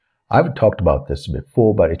I've talked about this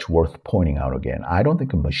before, but it's worth pointing out again. I don't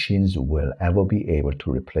think machines will ever be able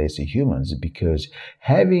to replace humans because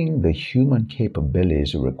having the human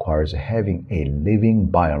capabilities requires having a living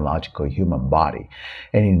biological human body.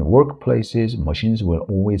 And in workplaces, machines will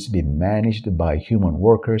always be managed by human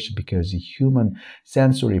workers because human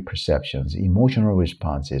sensory perceptions, emotional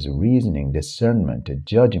responses, reasoning, discernment,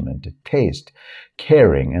 judgment, taste,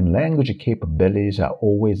 caring, and language capabilities are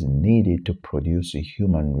always needed to produce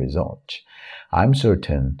human results. I'm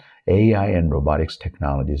certain AI and robotics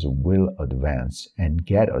technologies will advance and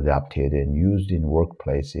get adopted and used in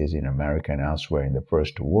workplaces in America and elsewhere in the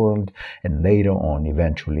first world, and later on,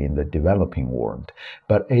 eventually, in the developing world.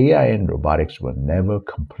 But AI and robotics will never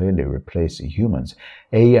completely replace humans.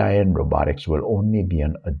 AI and robotics will only be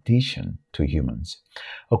an addition to humans.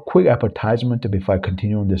 A quick advertisement before I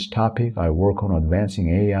continue on this topic. I work on advancing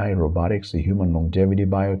AI, robotics, human longevity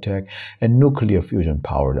biotech, and nuclear fusion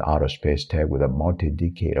powered outer space tech with a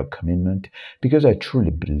multi-decade commitment because I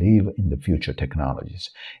truly believe in the future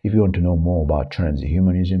technologies. If you want to know more about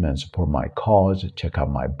transhumanism and support my cause, check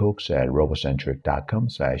out my books at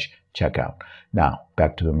robocentric.com/checkout. Now,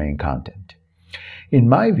 back to the main content. In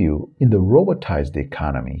my view, in the robotized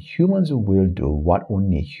economy, humans will do what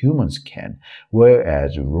only humans can,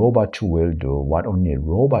 whereas robots will do what only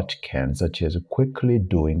robots can, such as quickly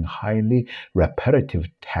doing highly repetitive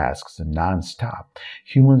tasks nonstop.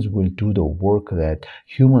 Humans will do the work that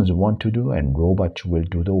humans want to do, and robots will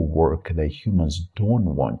do the work that humans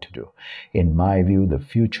don't want to do. In my view, the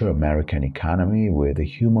future American economy with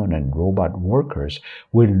human and robot workers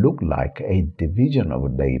will look like a division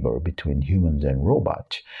of labor between humans and robots.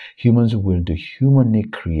 Humans will do humanly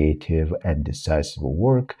creative and decisive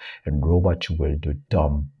work, and robots will do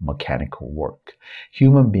dumb mechanical work.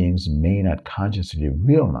 Human beings may not consciously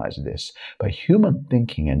realize this, but human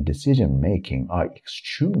thinking and decision making are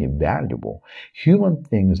extremely valuable. Human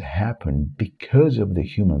things happen because of the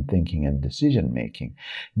human thinking and decision making.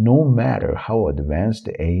 No matter how advanced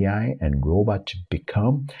AI and robots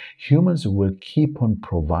become, humans will keep on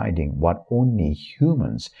providing what only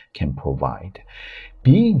humans can provide.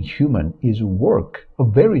 Being human is work, a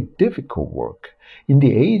very difficult work. In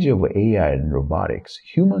the age of AI and robotics,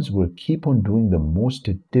 humans will keep on doing the most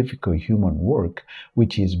difficult human work,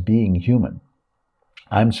 which is being human.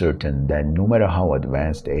 I'm certain that no matter how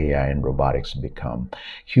advanced AI and robotics become,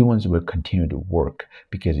 humans will continue to work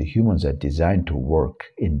because humans are designed to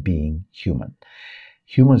work in being human.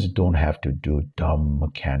 Humans don't have to do dumb,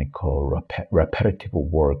 mechanical, repetitive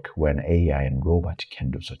work when AI and robots can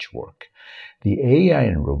do such work. The AI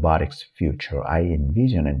and robotics future I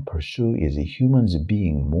envision and pursue is humans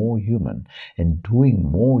being more human and doing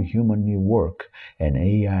more humanly work, and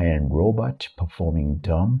AI and robots performing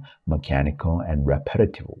dumb, mechanical, and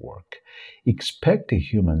repetitive work. Expect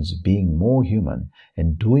humans being more human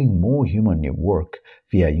and doing more humanly work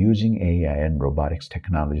via using AI and robotics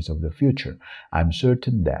technologies of the future. I'm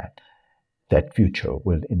certain that that future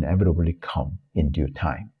will inevitably come in due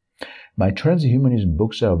time. My transhumanism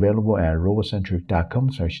books are available at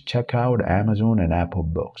robocentric.com/checkout, Amazon, and Apple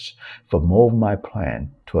Books. For more of my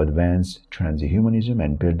plan to advance transhumanism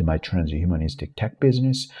and build my transhumanistic tech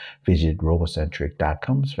business, visit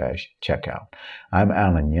robocentric.com/checkout. I'm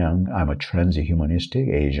Alan Young. I'm a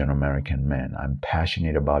transhumanistic Asian American man. I'm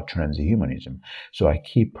passionate about transhumanism, so I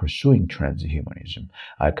keep pursuing transhumanism.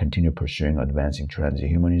 I continue pursuing advancing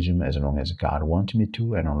transhumanism as long as God wants me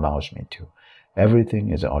to and allows me to.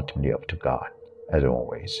 Everything is ultimately up to God, as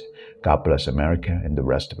always. God bless America and the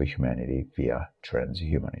rest of humanity via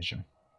transhumanism.